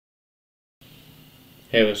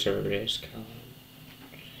Hey, what's up, everybody? It's Colin.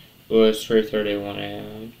 Well, it's 3:31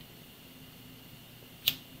 a.m.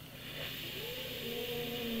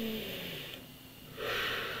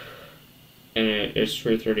 And it's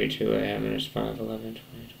 3:32 a.m. and it's 5/11/2023.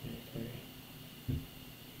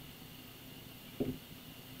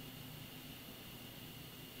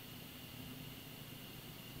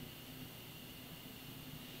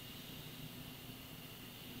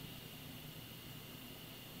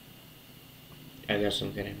 I guess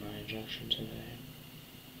I'm getting my injection today.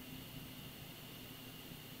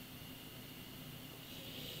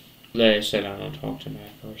 Like I said, I don't talk to my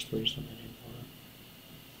first threesome anymore.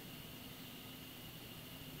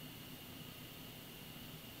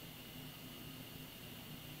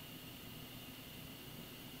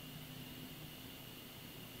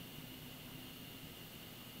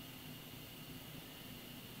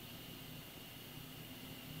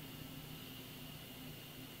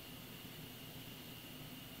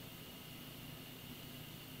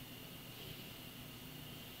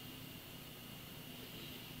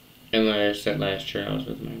 And like I said last year, I was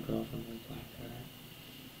with my girlfriend with black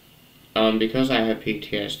hair. Because I have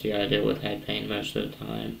PTSD, I deal with head pain most of the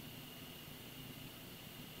time.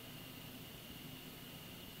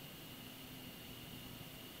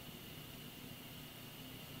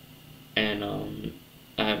 And,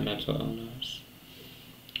 I have mental illness.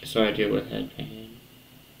 So I deal with head pain.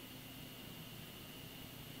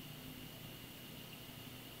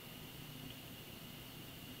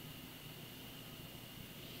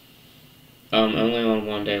 Only on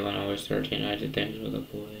one day when I was 13, I did things with a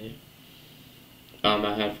boy.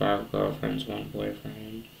 I had 5 girlfriends, 1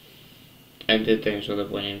 boyfriend, and did things with a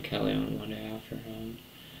boy named Kelly on one day after him.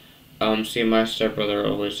 See, my stepbrother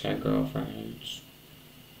always had girlfriends,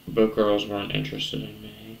 but girls weren't interested in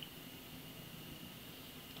me.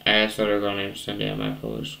 I asked out a girl named Cindy at my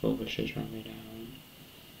public school, but she turned me down.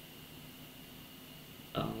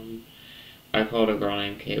 I called a girl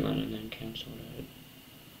named Caitlin and then canceled it.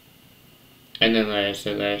 And then, like I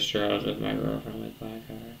said, last year I was with my girlfriend with black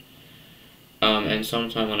hair. And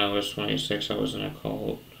sometime when I was 26, I was in a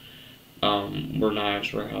cult, where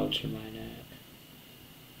knives were held to my neck.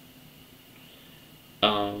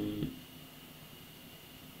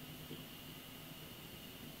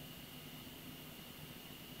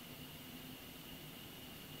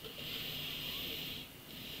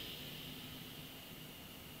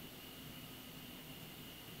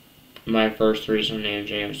 My first threesome named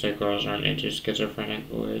James said girls aren't into schizophrenic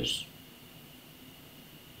boys.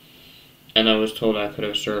 And I was told I could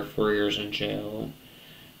have served 4 years in jail,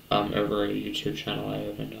 over a YouTube channel I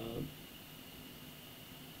opened up.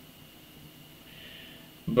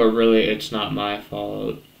 But really, it's not my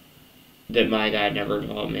fault that my dad never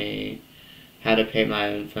taught me how to pay my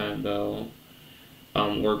own phone bill,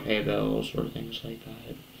 or pay bills, or things like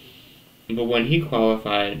that. But when he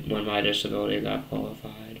qualified, when my disability got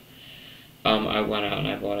qualified, I went out and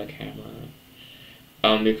I bought a camera,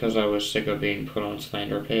 because I was sick of being put on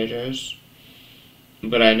slander pages.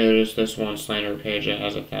 But I noticed this one slander page that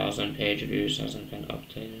has 1,000 page views hasn't been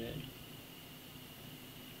updated.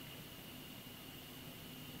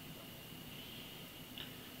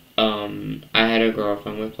 I had a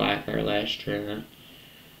girlfriend with black hair last year,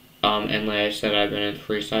 and like I said, I've been in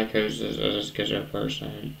 3 psychoses as a schizo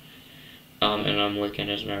person, and I'm Wiccan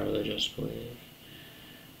as my religious belief.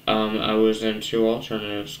 I was in 2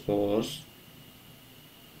 alternative schools,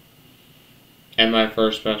 and my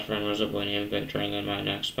first best friend was a boy named Victor, and then my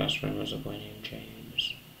next best friend was a boy named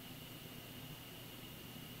James.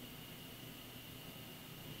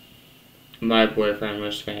 My boyfriend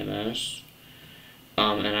was famous,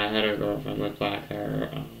 and I had a girlfriend with black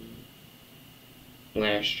hair,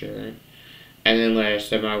 last year. And then, like I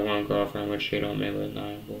said, my one girlfriend would cheat on me with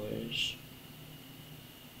 9 boys.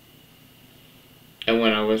 And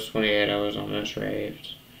when I was 28, I was almost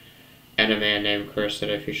raped. And a man named Chris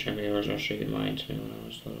said, if you show me yours, I'll show you mine to me when I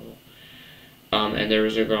was little. And there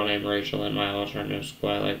was a girl named Rachel in my alternative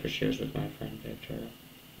school I liked, but she was with my friend Victor.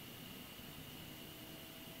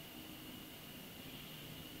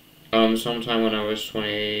 Sometime when I was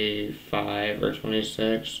 25 or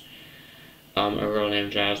 26, a girl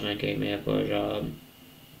named Jasmine gave me a blowjob.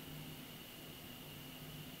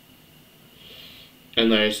 And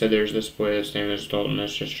like I said, there's this boy that's name is Dalton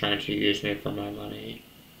that's just trying to use me for my money.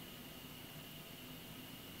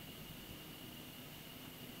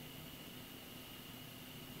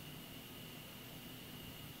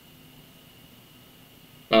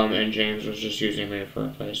 And James was just using me for a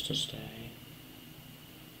place to stay.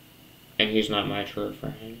 And he's not my true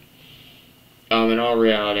friend. In all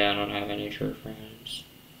reality, I don't have any true friends.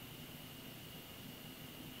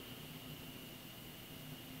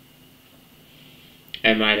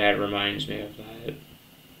 And my dad reminds me of that.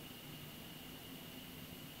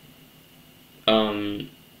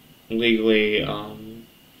 Legally,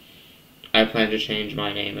 I plan to change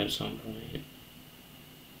my name at some point.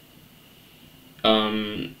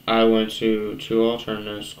 I went to two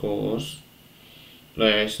alternative schools,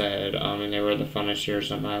 like I said, and they were the funnest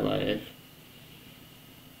years of my life.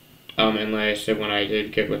 And like I said, when I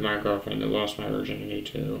did get with my girlfriend that lost my virginity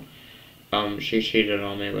too, she cheated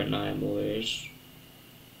on me with 9 boys.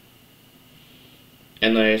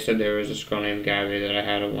 And like I said, there was this girl named Gabby that I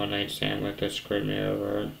had a one-night stand with that screwed me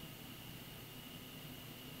over.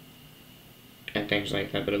 And things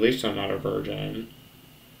like that, but at least I'm not a virgin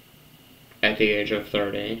at the age of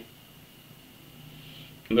 30.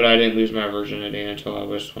 But I didn't lose my virginity until I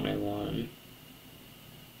was 21.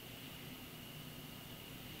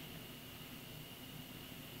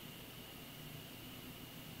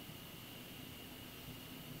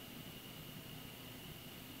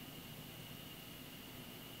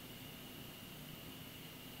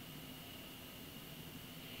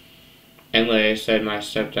 And like I said, my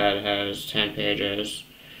stepdad has 10 pages,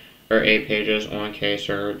 or 8 pages on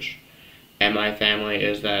K-Search, and my family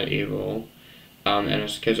is that evil. And a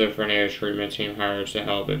schizophrenia treatment team hired to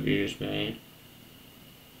help abuse me.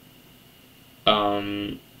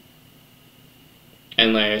 And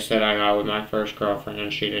like I said, I got with my first girlfriend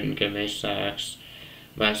and she didn't give me sex.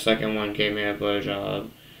 My second one gave me a blowjob.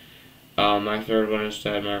 My third one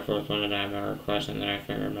instead, my fourth one denied my request, and then I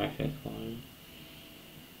fingered my fifth one.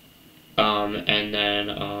 And then,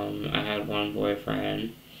 I had one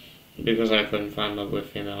boyfriend because I couldn't find love with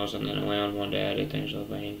females, and then only on one day I did things with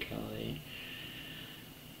Wayne Kelly.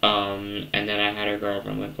 And then I had a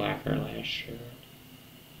girlfriend with black hair last year.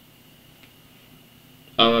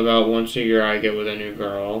 About once a year I get with a new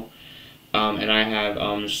girl, and I have,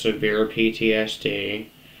 severe PTSD,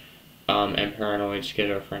 and paranoid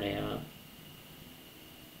schizophrenia.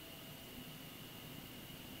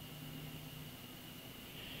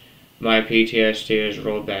 My PTSD is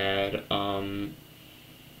real bad,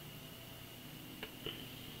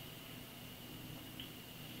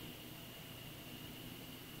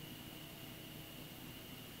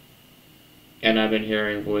 and I've been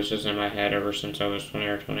hearing voices in my head ever since I was 20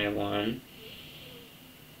 or 21.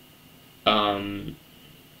 I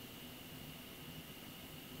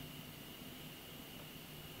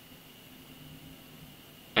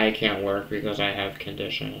can't work because I have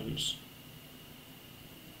conditions.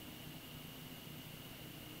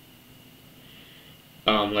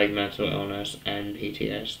 Like mental illness and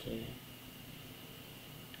PTSD.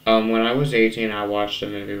 When I was 18, I watched a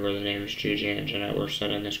movie where the names Gigi and Jeanette were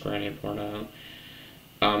set in this granny porno.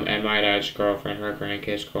 And my dad's girlfriend, her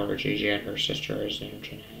grandkids called her Gigi, and her sister is named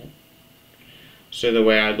Jeanette. So the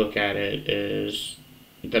way I look at it is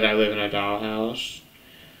that I live in a dollhouse,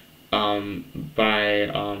 by,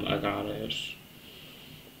 a goddess.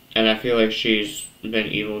 And I feel like she's been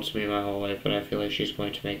evil to me my whole life, but I feel like she's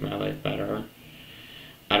going to make my life better.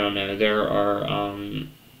 I don't know, there are,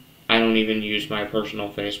 I don't even use my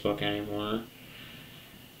personal Facebook anymore.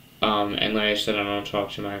 And like I said, I don't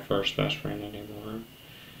talk to my first best friend anymore.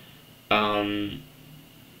 I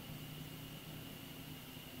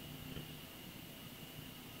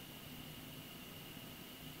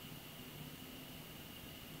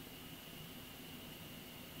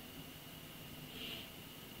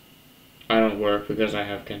don't work because I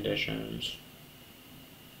have conditions.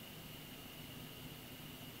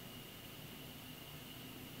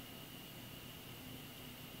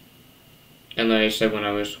 And like I said, when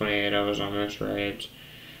I was 28, I was almost raped.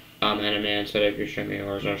 And a man said, if you show me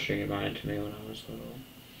yours, I'll show you mine to me when I was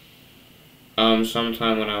little.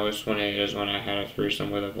 Sometime when I was 28 is when I had a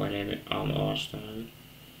threesome with a boy named, Austin.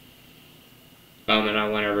 And I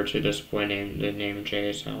went over to this boy named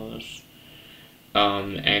Jay's house.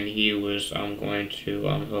 And he was, going to,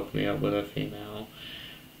 hook me up with a female.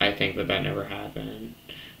 I think that never happened.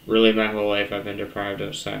 Really, my whole life I've been deprived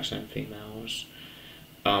of sex and females.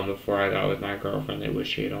 Before I got with my girlfriend that would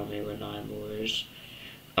cheat on me with 9 boys.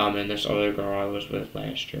 And this other girl I was with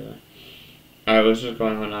last year. I was just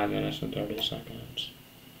going on 9 minutes and 30 seconds.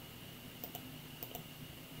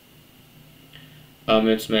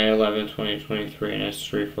 It's May 11, 2023, and it's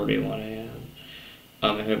 3:41 a.m.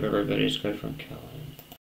 I hope everybody's good from Kellen.